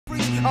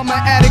I'm an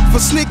addict for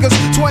sneakers,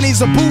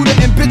 20s a Buddha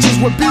and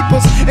bitches with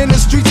beepers. In the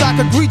streets I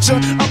could greet you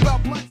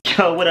about black.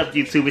 Yo, what up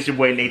YouTube? It's your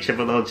boy Nate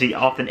Triple OG,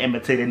 often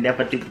imitated,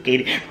 never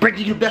duplicated,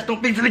 bringing you the best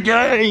on things in the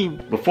game.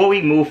 Before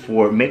we move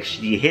forward, make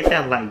sure you hit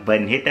that like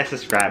button, hit that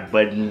subscribe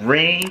button,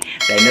 ring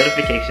that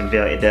notification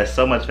bell. It does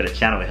so much for the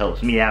channel. It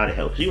helps me out, it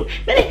helps you.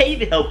 Man, it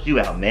even helps you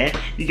out, man.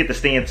 You get to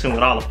stay in tune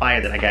with all the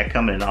fire that I got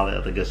coming and all that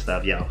other good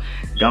stuff, yo.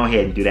 Go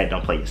ahead and do that,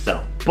 don't play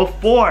yourself.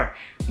 Before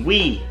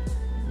we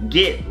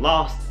get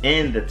lost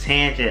in the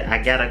tangent,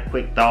 I got a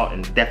quick thought,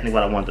 and definitely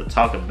what I wanted to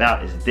talk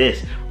about is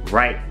this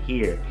right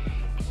here.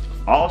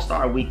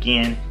 All-Star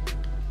Weekend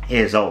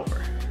is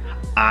over.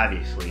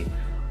 Obviously,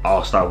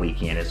 All-Star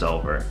Weekend is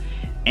over.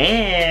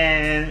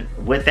 And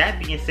with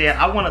that being said,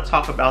 I want to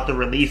talk about the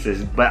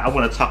releases, but I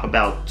want to talk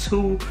about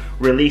two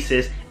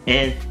releases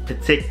in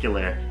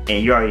particular,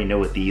 and you already know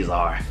what these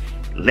are.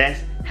 Let's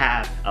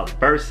have a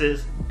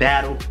versus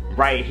battle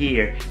right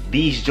here.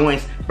 These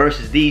joints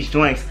versus these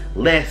joints.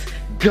 Let's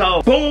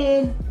go.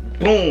 Boom,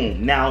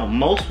 boom. Now,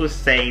 most would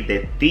say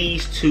that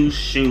these two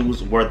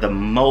shoes were the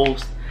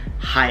most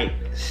hyped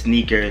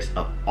sneakers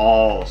of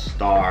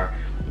All-Star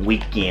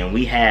Weekend.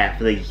 We have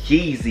the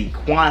Yeezy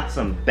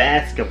Quantum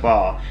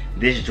basketball.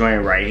 This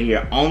joint right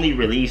here only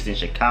released in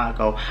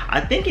Chicago.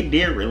 I think it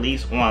did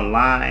release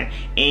online.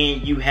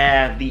 And you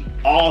have the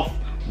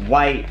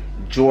off-white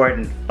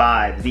Jordan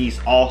 5. These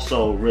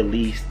also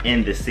released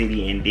in the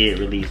city and did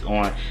release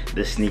on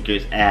the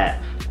sneakers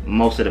app.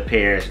 Most of the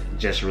pairs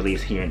just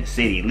released here in the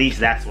city. At least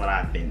that's what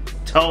I've been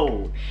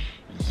told.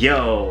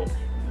 Yo,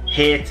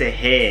 head to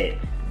head,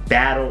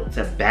 battle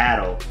to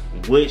battle,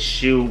 which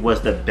shoe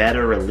was the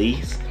better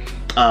release?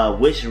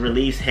 Which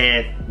release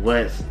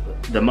was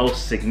the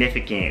most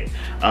significant?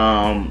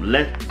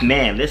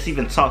 Let's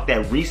even talk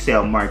that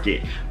resale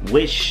market.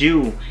 Which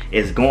shoe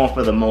is going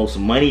for the most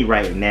money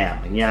right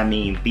now? You know what I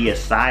mean? Via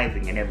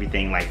sizing and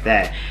everything like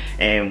that.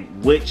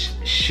 And which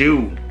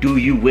shoe do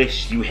you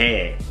wish you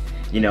had?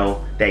 You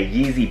know, that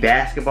Yeezy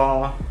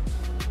basketball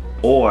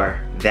or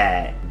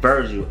that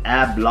Virgil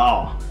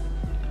Abloh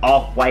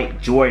off-white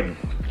Jordan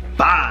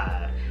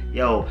 5.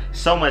 Yo,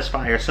 so much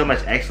fire, so much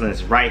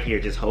excellence right here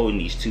just holding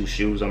these two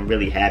shoes. I'm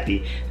really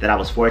happy that I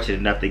was fortunate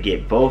enough to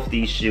get both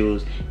these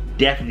shoes.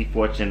 Definitely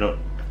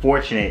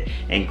fortunate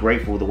and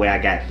grateful the way I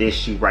got this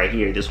shoe right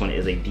here. This one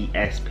is a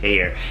DX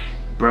pair.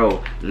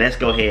 Bro, let's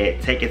go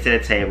ahead, take it to the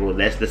table,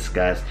 let's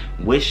discuss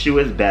which shoe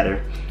is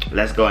better.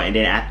 Let's go, and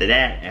then after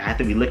that,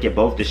 after we look at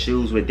both the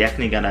shoes, we're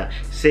definitely gonna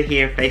sit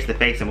here face to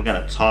face and we're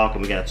gonna talk,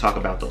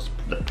 about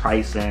the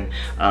pricing,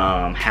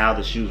 how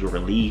the shoes were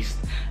released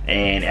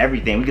and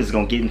everything. We're just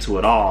gonna get into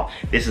it all.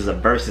 This is a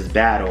versus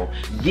battle.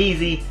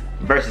 Yeezy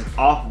versus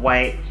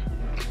Off-White.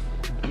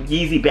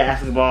 Yeezy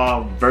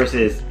basketball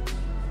versus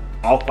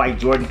Off-White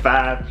Jordan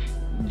 5.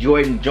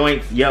 Jordan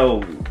joints.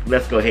 Yo,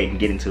 let's go ahead and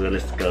get into it.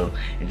 Let's go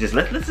and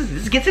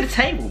let's get to the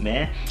table,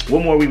 man.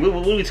 What are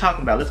we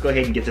talking about? Let's go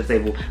ahead and get to the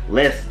table.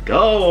 Let's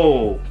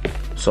go.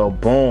 So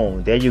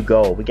boom, there you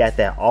go. We got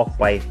that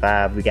Off-White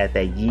 5. We got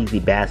that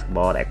Yeezy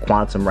basketball, that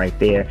Quantum right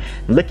there.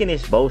 Looking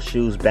at both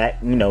shoes back,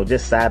 you know,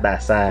 just side by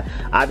side.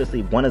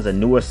 Obviously, one is a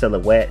newer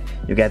silhouette.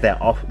 You got that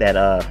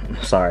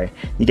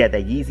you got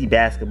that Yeezy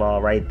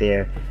basketball right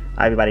there.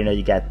 Everybody know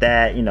you got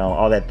that, you know,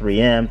 all that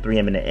 3M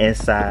in the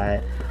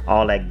inside,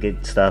 all that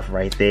good stuff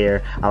right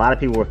there. A lot of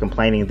people were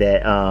complaining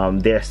that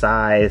their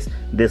size,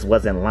 this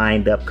wasn't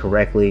lined up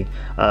correctly.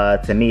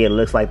 To me, it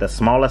looks like the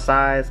smaller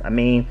size. I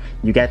mean,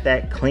 you got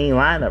that clean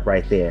lineup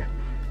right there,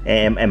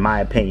 in my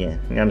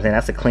opinion. You know what I'm saying?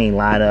 That's a clean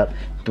lineup.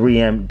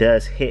 3M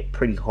does hit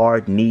pretty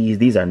hard knees.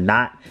 These are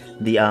not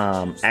the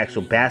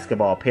actual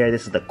basketball pair.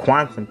 This is the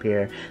Quantum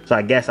pair. So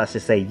I guess I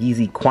should say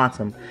Yeezy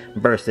Quantum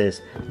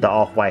versus the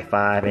Off-White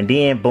 5. And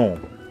then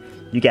boom,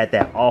 you got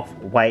that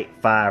Off-White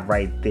 5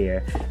 right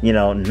there. You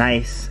know,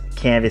 nice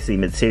canvasy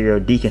material,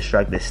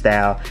 deconstructed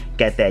style.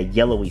 Got that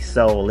yellowy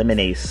sole,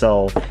 lemonade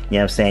sole. You know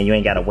what I'm saying? You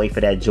ain't gotta wait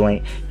for that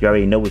joint. You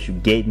already know what you're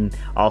getting.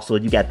 Also,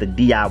 you got the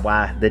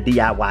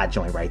DIY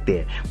joint right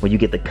there, when you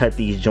get to cut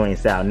these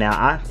joints out. Now,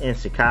 I'm in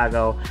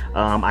Chicago.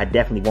 I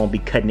definitely won't be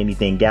cutting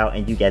anything out,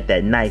 and you got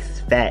that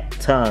nice fat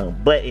tongue,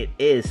 but it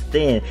is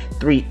thin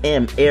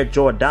 3M Air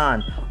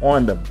Jordan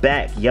on the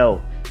back.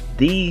 Yo,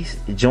 these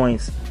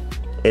joints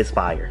is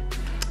fire.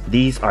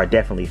 These are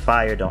definitely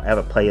fire. Don't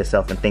ever play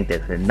yourself and think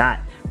that they're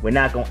not. We're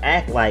not gonna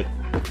act like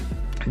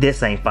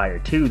this ain't fire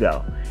too,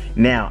 though.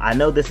 Now, I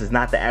know this is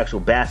not the actual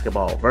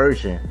basketball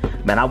version,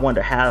 but I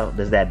wonder how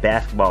does that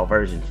basketball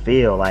version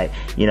feel? Like,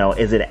 you know,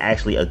 is it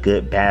actually a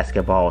good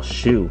basketball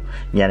shoe?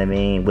 You know what I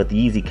mean? With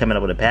Yeezy coming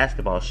up with a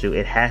basketball shoe,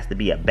 it has to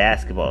be a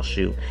basketball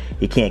shoe.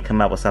 You can't come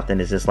up with something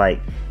that's just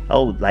like,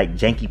 oh, like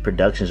janky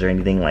productions or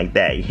anything like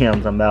that. You know what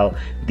I'm talking about?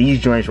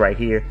 These joints right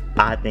here,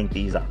 I think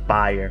these are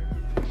fire.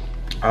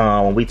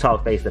 When we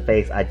talk face to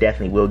face, I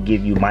definitely will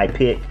give you my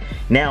pick.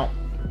 Now,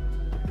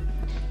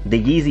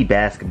 the Yeezy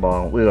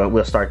basketball,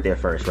 we'll start there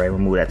first, right? We'll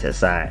move that to the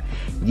side.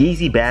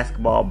 Yeezy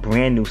basketball,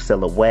 brand new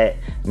silhouette.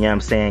 You know what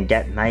I'm saying?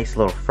 Got nice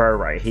little fur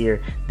right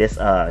here. This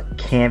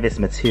canvas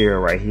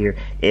material right here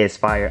is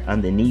fire.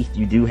 Underneath,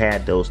 you do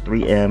have those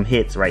 3M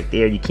hits right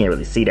there. You can't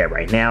really see that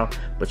right now,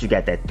 but you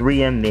got that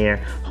 3M there.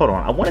 Hold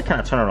on, I want to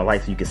kind of turn on the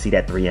light so you can see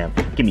that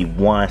 3M. Give me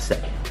 1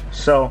 second.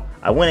 So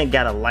I went and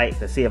got a light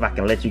to see if I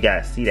can let you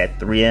guys see that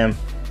 3M.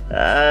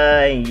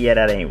 Yeah,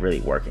 that ain't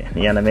really working.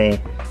 You know what I mean?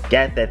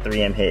 Got that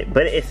 3M hit,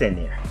 but it's in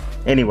there.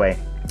 Anyway,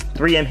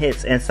 3M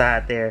hits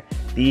inside there.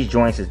 These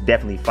joints is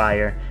definitely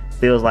fire.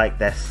 Feels like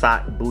that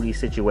sock booty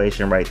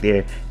situation right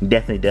there.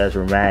 Definitely does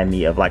remind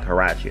me of like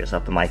Hirachi or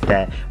something like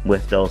that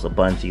with those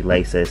bungee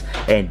laces.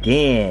 And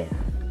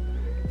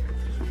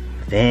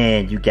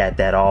then you got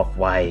that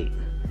off-white.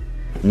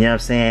 You know what I'm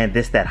saying?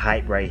 This that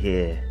hype right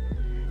here.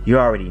 You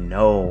already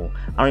know.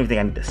 I don't even think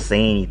I need to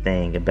say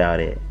anything about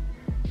it.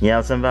 You know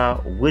what I'm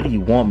talking about? What do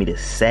you want me to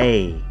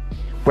say?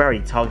 We already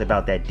talked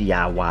about that DIY. You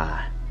know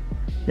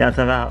what I'm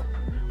talking about?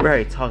 We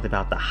already talked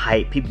about the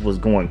hype. People was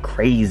going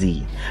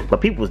crazy. But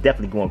people was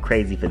definitely going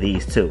crazy for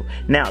these too.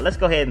 Now, let's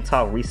go ahead and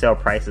talk resale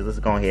prices. Let's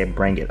go ahead and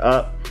bring it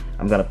up.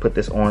 I'm going to put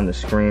this on the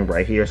screen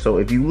right here. So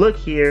if you look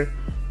here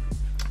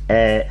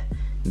at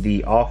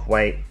the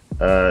off-white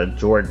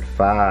Jordan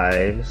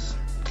 5s.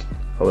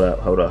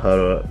 Hold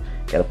up.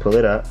 Gotta pull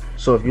it up.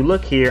 So if you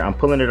look here, I'm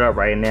pulling it up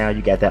right now.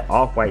 You got that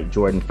off-white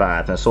Jordan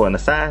 5s. And so in the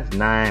size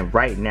 9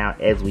 right now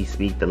as we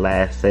speak, the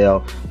last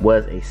sale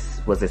was a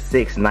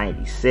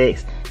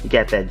 $696. You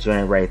got that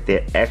joint right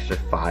there, extra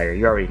fire.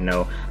 You already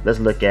know. Let's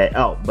look at,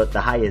 oh, but the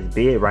highest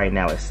bid right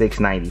now is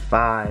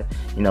 $695.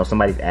 You know,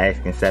 somebody's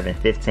asking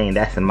 $715.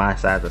 That's in my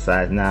size, the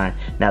size 9.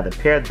 Now the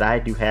pair that I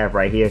do have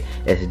right here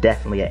is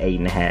definitely an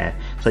 8.5.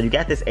 So you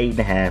got this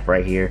 8.5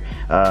 right here.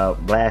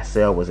 Last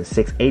sale was a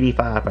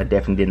 $685. I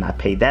definitely did not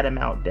pay that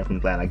amount. Definitely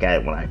glad I got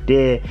it when I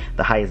did.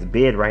 The highest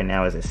bid right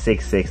now is a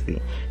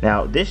 $660.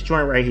 Now this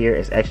joint right here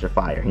is extra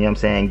fire. You know what I'm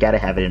saying? Gotta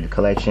have it in the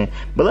collection.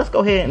 But let's go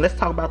ahead and let's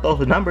talk about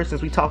those numbers.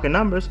 Since we talking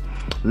numbers,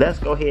 let's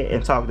go ahead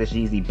and talk this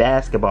Yeezy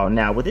basketball.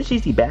 Now with this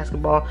Yeezy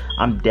basketball,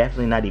 I'm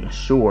definitely not even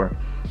sure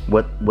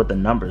what the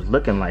numbers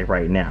looking like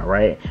right now,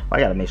 right? I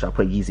gotta make sure I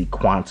put Yeezy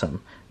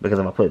Quantum, because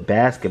if I put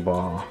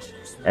basketball,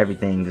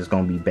 everything is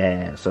gonna be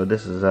bad. So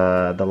this is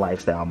the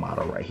lifestyle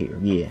model right here.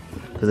 Yeah,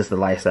 because it's the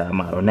lifestyle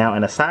model. Now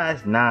in a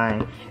size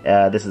 9,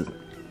 this is,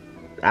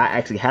 I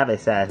actually have a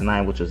size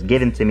 9 which was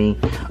given to me.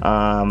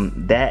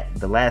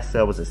 The last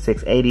sale was at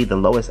 $680. The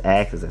lowest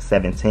ask is at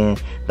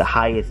 $710. The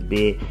highest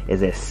bid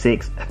is at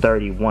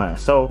 $631.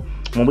 So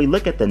when we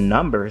look at the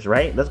numbers,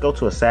 right, let's go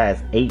to a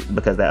size 8,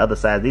 because the other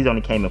size, these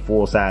only came in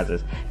full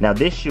sizes. Now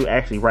this shoe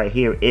actually right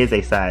here is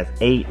a size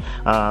 8.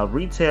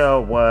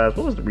 Retail was,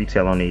 what was the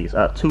retail on these?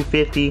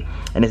 $250,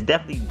 and it's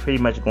definitely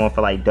pretty much going for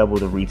like double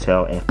the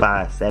retail at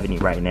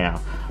 $570 right now.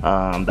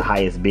 The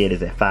highest bid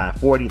is at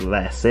 $540. The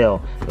last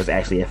sale was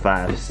actually at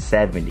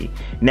 $570.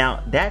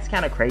 Now that's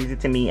kind of crazy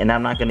to me, and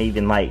I'm not gonna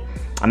even like,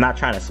 I'm not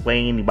trying to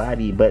sway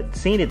anybody, but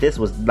seeing that this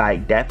was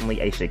like definitely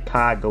a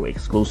Chicago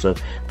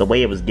exclusive, the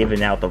way it was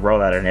given out, the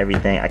rollout and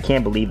everything, I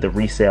can't believe the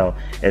resale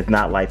is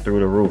not like through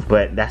the roof.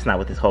 But that's not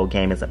what this whole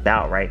game is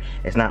about, right?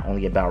 It's not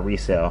only about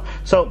resale.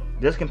 So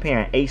just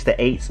comparing 8s to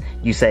 8s,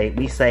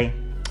 we say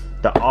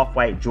the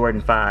off-white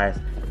Jordan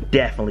 5s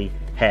definitely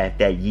have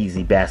that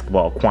Yeezy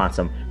basketball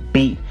Quantum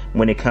beat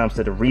when it comes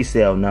to the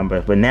resale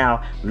numbers. But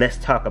now let's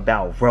talk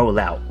about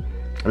rollout.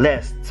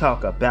 Let's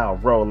talk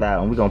about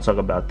rollout, and we're gonna talk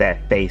about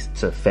that face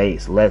to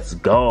face. Let's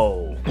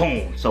go.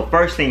 Boom. So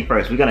first thing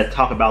first, we're gonna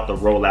talk about the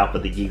rollout for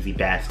the Yeezy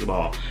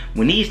basketball.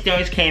 When these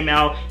things came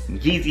out,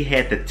 Yeezy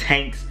had the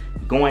tanks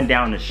going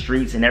down the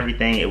streets and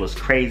everything. It was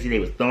crazy. They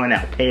was throwing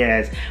out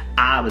pairs.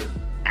 I was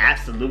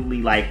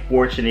absolutely like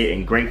fortunate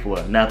and grateful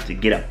enough to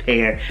get a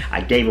pair.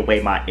 I gave away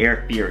my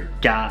Air Fear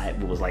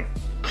God. It was like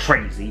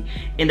crazy.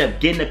 End up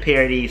getting a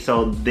pair of these.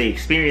 So the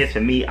experience for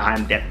me,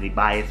 I'm definitely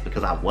biased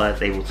because I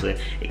was able to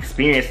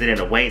experience it in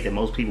a way that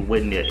most people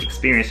wouldn't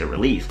experience a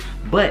release.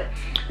 But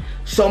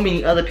so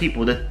many other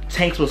people, the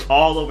tanks was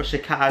all over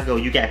Chicago.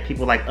 You got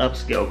people like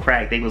Upscale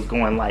Crack, they was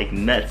going like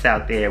nuts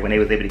out there when they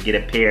was able to get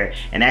a pair.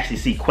 And actually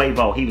see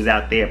Quavo, he was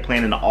out there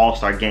playing in the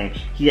All-Star game.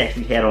 He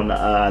actually had on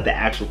the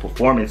actual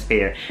performance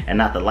pair and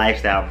not the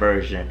lifestyle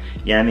version.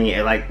 You know what I mean?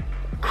 And like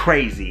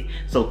crazy.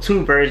 So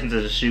 2 versions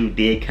of the shoe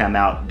did come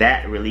out.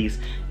 That release,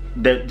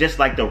 just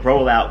like the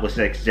rollout was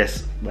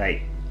just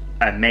like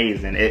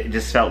amazing. It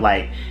just felt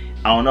like,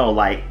 I don't know,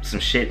 like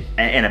some shit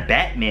in a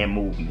Batman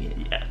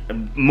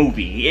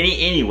movie.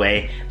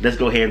 Anyway, let's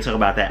go ahead and talk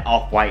about that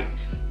Off-White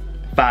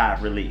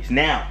 5 release.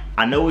 Now,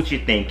 I know what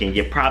you're thinking.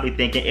 You're probably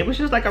thinking it was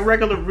just like a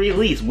regular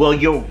release. Well,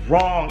 you're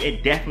wrong.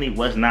 It definitely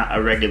was not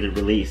a regular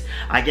release.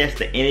 I guess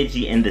the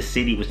energy in the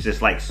city was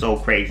just like so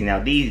crazy.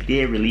 Now, these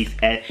did release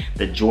at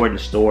the Jordan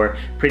store.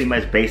 Pretty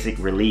much basic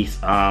release.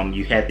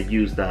 You had to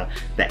use the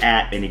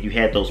app, and if you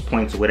had those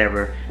points or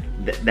whatever,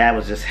 that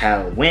was just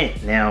how it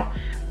went. Now,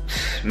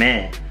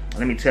 man,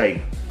 let me tell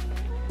you,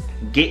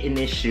 getting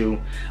this shoe,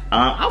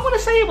 I want to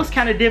say it was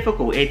kind of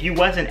difficult. If you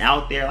wasn't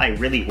out there like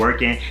really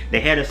working,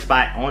 they had a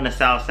spot on the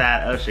south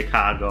side of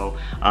Chicago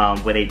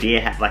where they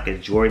did have like a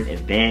Jordan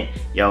event.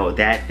 Yo,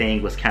 that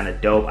thing was kind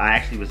of dope. I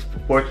actually was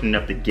fortunate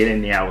enough to get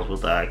in there. I was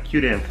with a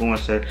cute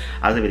influencer.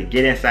 I was able to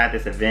get inside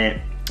this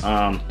event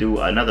through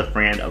another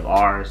friend of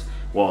ours.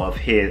 Well,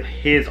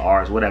 of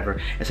ours,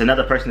 whatever. It's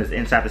another person that's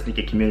inside the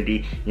sneaker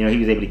community. You know, he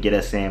was able to get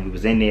us in. We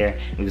was in there.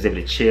 We was able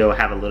to chill,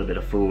 have a little bit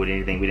of food,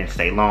 anything. We didn't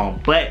stay long,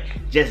 but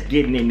just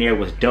getting in there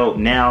was dope.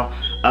 Now,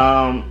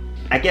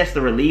 I guess the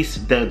release,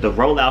 the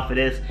rollout for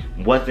this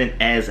wasn't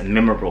as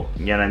memorable.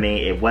 You know what I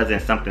mean? It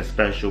wasn't something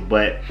special,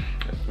 but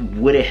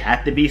would it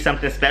have to be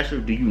something special?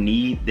 Do you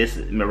need this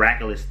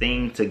miraculous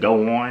thing to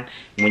go on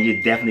when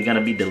you're definitely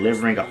gonna be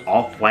delivering an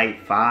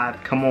Off-White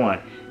 5? Come on.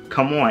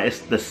 Come on,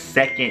 it's the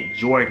second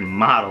Jordan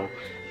model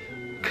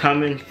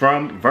coming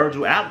from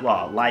Virgil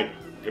Abloh. Like,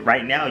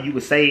 right now, you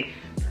would say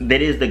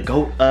that is the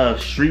GOAT of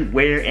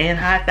streetwear and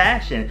high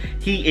fashion.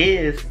 He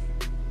is,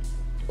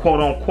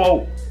 quote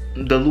unquote,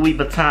 the Louis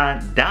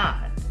Vuitton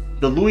Don.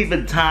 The Louis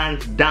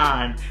Vuitton's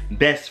Don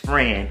best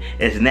friend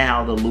is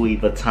now the Louis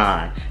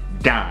Vuitton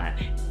Don.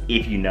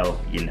 If you know,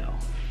 you know.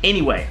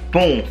 Anyway,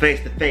 boom,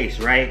 face to face,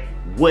 right?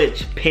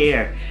 Which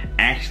pair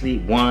actually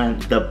won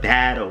the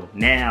battle?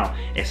 Now,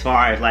 as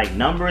far as like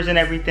numbers and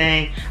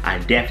everything, I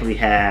definitely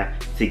have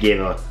to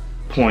give a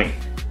point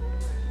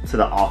to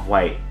the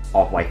Off-White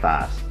 5s. You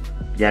know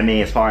what I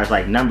mean? As far as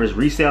like numbers,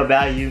 resale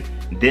value,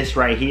 this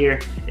right here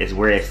is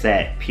where it's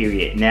at,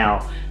 period.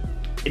 Now,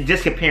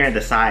 just comparing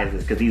the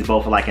sizes, because these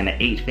both are like in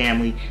the 8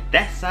 family,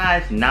 that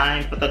size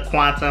 9 for the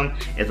Quantum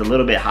is a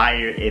little bit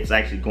higher. It's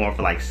actually going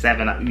for like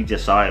 7. We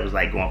just saw it was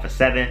like going for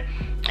 7.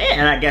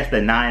 And I guess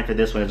the 9 for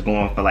this one is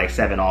going for like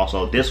 7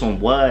 also. This one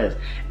was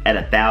at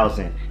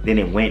 1,000, then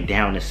it went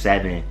down to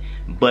 7.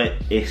 But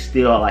it's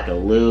still like a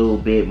little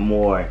bit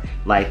more,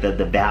 like the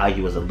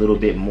value is a little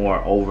bit more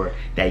over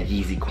that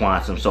Yeezy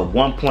Quantum. So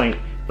 1 point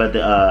for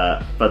the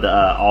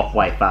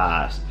Off-White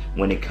 5s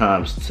when it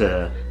comes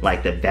to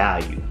like the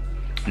value.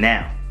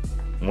 Now,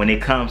 when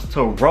it comes to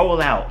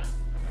rollout,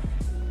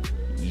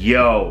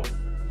 yo,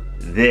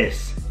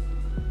 this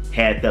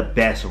had the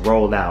best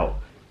rollout.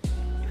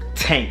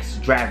 Tanks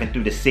driving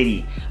through the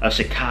city of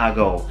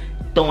Chicago,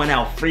 throwing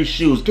out free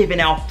shoes, giving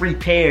out free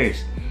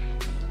pairs.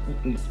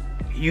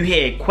 You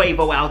had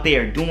Quavo out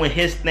there doing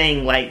his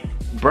thing, like,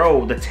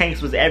 bro, the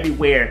Tanks was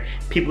everywhere.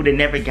 People that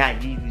never got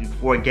Yeezys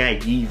before got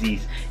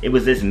Yeezys. It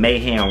was this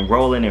mayhem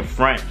rolling in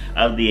front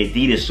of the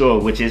Adidas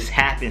store, which just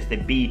happens to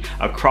be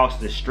across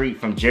the street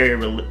from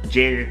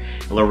Jerry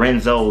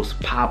Lorenzo's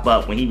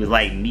pop-up when he was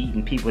like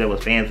meeting people that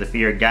was fans of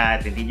Fear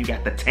Gods. And then you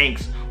got the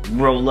Tanks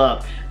roll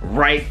up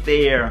right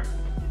there.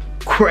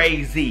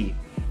 Crazy,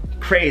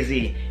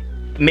 crazy,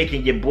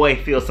 making your boy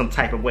feel some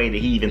type of way that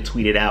he even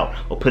tweeted out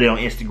or put it on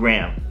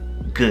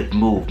Instagram. Good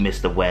move,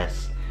 Mr.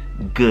 West.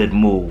 Good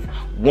move.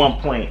 1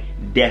 point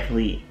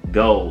definitely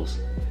goes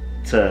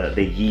to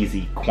the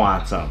Yeezy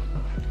Quantum.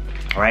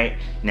 Alright,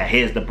 now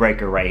here's the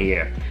breaker right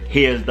here.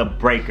 Here's the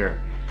breaker.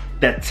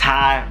 The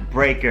tie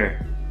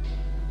breaker.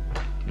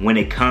 When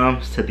it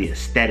comes to the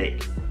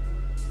aesthetic,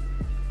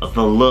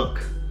 the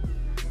look,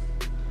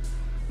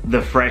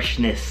 the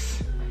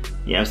freshness,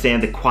 you know what I'm saying,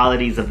 the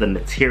qualities of the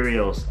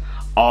materials,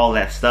 all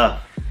that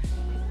stuff.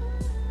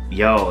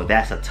 Yo,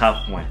 that's a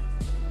tough one.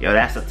 Yo,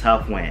 that's a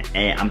tough one.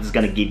 And I'm just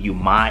gonna give you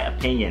my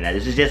opinion. Now,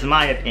 this is just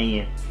my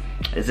opinion.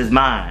 This is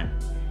mine.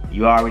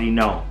 You already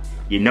know.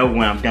 You know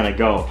where I'm gonna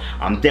go.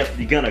 I'm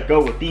definitely gonna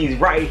go with these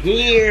right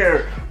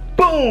here.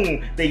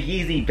 Boom! The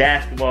Yeezy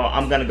basketball.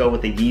 I'm gonna go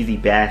with the Yeezy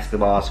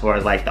basketball as far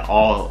as like the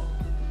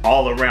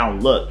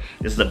all-around look.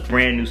 This is a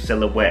brand new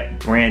silhouette,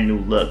 brand new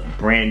look,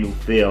 brand new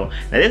feel.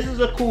 Now this is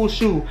a cool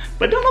shoe,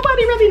 but don't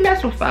nobody really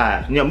mess with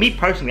 5s. You know, me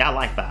personally, I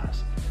like 5s.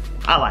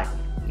 I like them.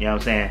 You know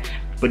what I'm saying?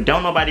 But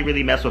don't nobody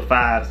really mess with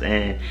 5s,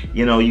 and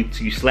you know, you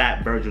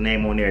slap Virgil's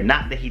name on there.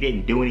 Not that he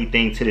didn't do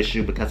anything to the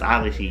shoe, because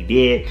obviously he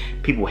did.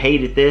 People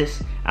hated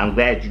this. I'm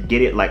glad you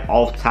get it like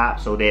off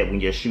top so that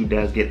when your shoe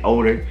does get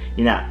older,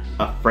 you're not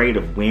afraid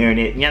of wearing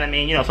it. You know what I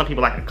mean? You know, some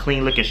people like a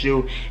clean looking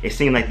shoe. It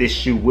seems like this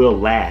shoe will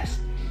last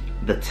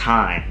the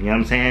time. You know what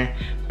I'm saying?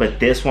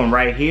 But this one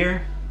right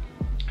here,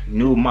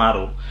 new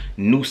model,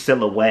 new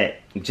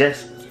silhouette,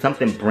 just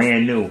something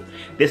brand new.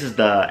 This is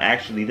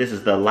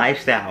the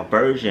lifestyle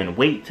version.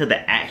 Wait till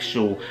the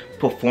actual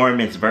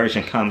performance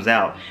version comes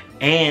out.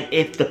 And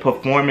if the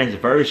performance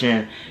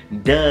version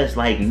does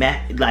like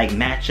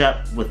match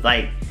up with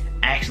like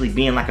actually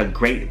being like a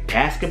great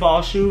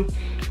basketball shoe,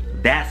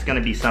 that's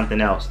gonna be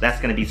something else. That's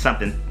gonna be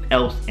something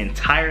else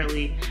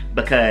entirely,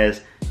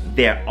 because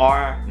there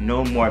are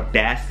no more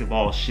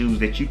basketball shoes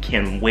that you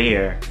can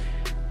wear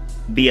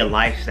via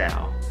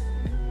lifestyle.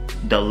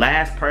 The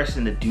last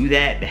person to do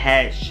that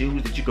had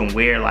shoes that you can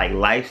wear like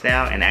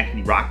lifestyle and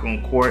actually rock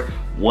on court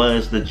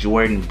was the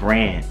Jordan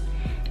brand.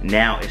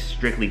 Now it's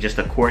strictly just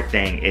a court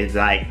thing. It's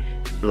like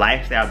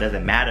lifestyle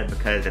doesn't matter,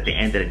 because at the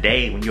end of the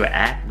day, when you're an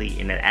athlete,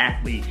 and an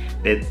athlete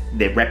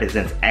that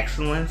represents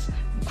excellence,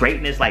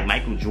 greatness like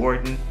Michael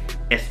Jordan,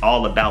 it's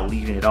all about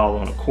leaving it all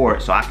on the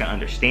court, so I can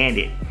understand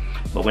it.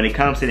 But when it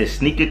comes to this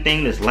sneaker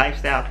thing, this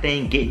lifestyle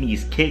thing, getting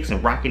these kicks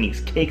and rocking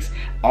these kicks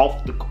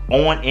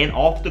on and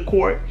off the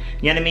court,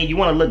 you know what I mean? You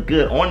want to look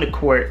good on the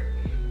court,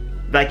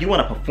 like you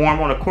want to perform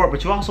on the court,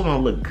 but you also want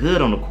to look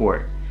good on the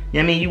court.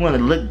 You know what I mean? You want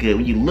to look good.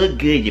 When you look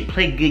good, you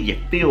play good, you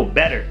feel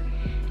better.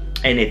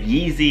 And if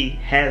Yeezy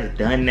has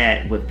done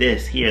that with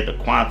this here, the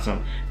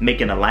Quantum,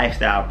 making a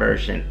lifestyle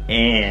version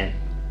and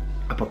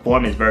a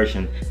performance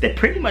version that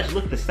pretty much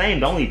look the same.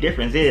 The only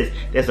difference is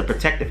there's a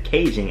protective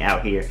caging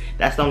out here.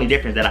 That's the only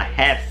difference that I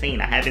have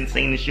seen. I haven't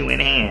seen the shoe in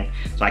hand,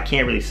 so I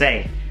can't really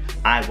say.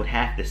 I would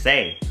have to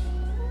say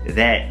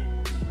that,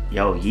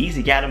 yo,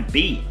 Yeezy got him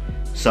beat.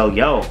 So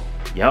yo,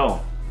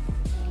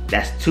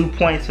 that's 2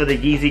 points for the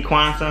Yeezy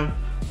Quantum,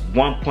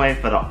 1 point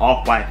for the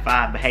Off-White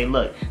 5. But hey,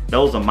 look,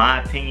 those are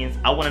my opinions.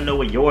 I want to know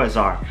what yours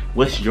are.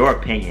 What's your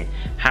opinion?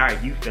 How are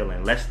you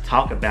feeling? Let's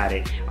talk about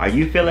it. Are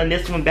you feeling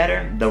this one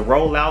better? The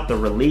rollout, the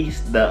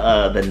release,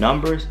 the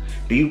numbers?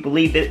 Do you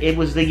believe that it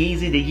was the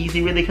Yeezy? Did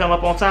Yeezy really come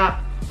up on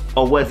top?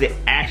 Or was it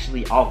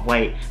actually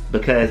Off-White?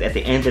 Because at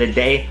the end of the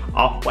day,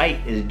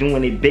 Off-White is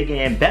doing it bigger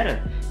and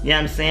better. You know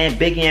what I'm saying?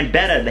 Bigger and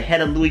better. The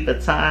head of Louis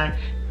Vuitton,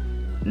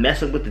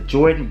 messing with the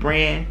Jordan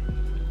brand,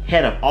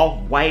 head of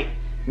Off-White.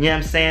 You know what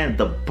I'm saying?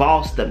 The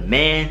boss, the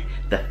man,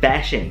 the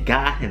fashion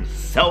god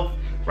himself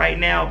right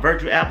now,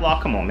 Virgil Abloh.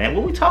 Come on, man.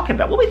 What we talking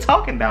about? What we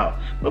talking about?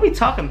 What we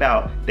talking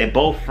about? They're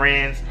both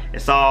friends.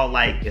 It's all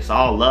like, it's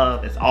all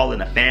love. It's all in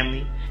the family.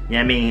 You know what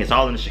I mean? It's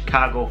all in the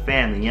Chicago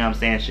family. You know what I'm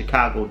saying?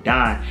 Chicago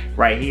Don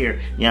right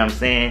here. You know what I'm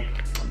saying?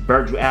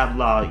 Virgil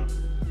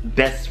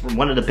Abloh,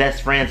 one of the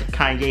best friends of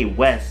Kanye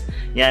West.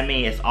 You know what I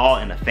mean? It's all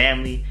in the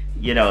family.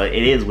 You know, it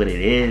is what it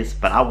is,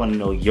 but I want to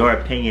know your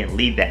opinion.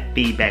 Leave that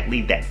feedback,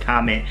 leave that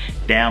comment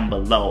down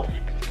below.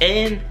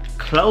 In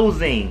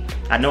closing,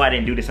 I know I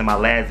didn't do this in my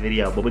last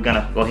video, but we're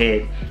gonna go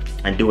ahead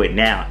and do it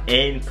now.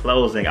 In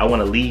closing, I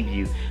want to leave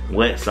you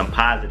with some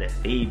positive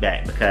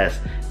feedback, because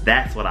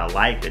that's what I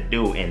like to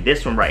do. And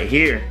this one right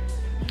here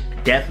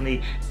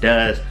definitely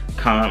does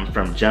come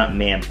from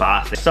Jumpman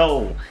Boss.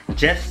 So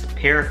just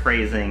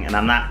paraphrasing, and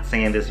I'm not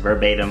saying this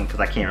verbatim because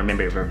I can't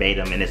remember it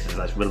verbatim, and this is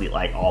like really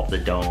like off the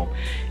dome.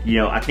 You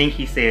know, I think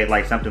he said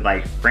like something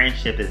like,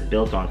 friendship is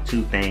built on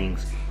 2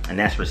 things, and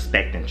that's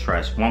respect and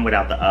trust. One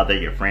without the other,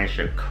 your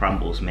friendship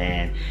crumbles,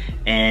 man.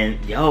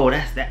 And yo,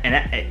 that's that. And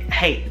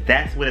hey,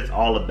 that's what it's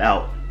all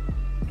about.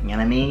 You know what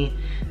I mean?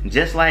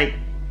 Just like,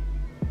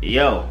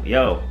 yo,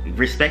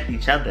 respect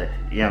each other.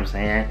 You know what I'm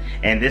saying?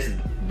 And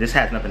this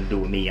has nothing to do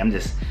with me. I'm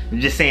just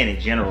saying in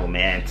general,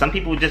 man. Some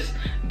people just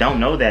don't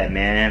know that,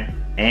 man.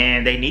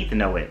 And they need to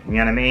know it. You know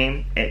what I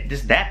mean?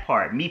 Just that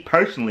part. Me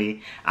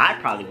personally, I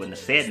probably wouldn't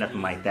have said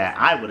nothing like that.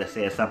 I would have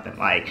said something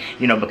like,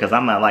 you know, because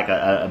I'm not like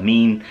a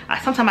mean.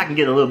 Sometimes I can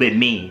get a little bit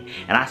mean.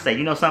 And I say,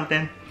 you know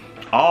something?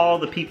 All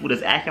the people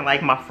that's acting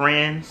like my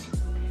friends,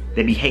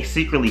 that be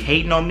secretly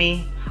hating on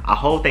me, I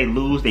hope they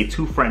lose their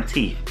 2 front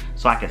teeth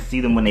so I can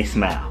see them when they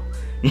smile.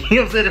 You know what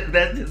I'm saying? If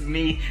that's just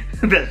me,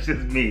 that's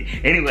just me.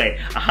 Anyway,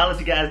 I'll holler at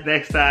you guys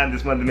next time.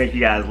 Just wanted to make you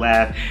guys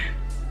laugh.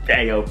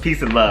 Hey, yo,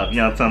 peace and love. You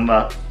know what I'm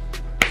talking about?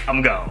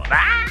 I'm gone.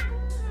 Ah!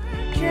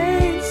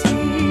 Can't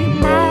see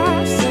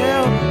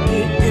myself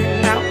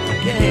getting out the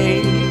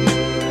game.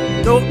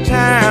 No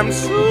time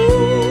soon.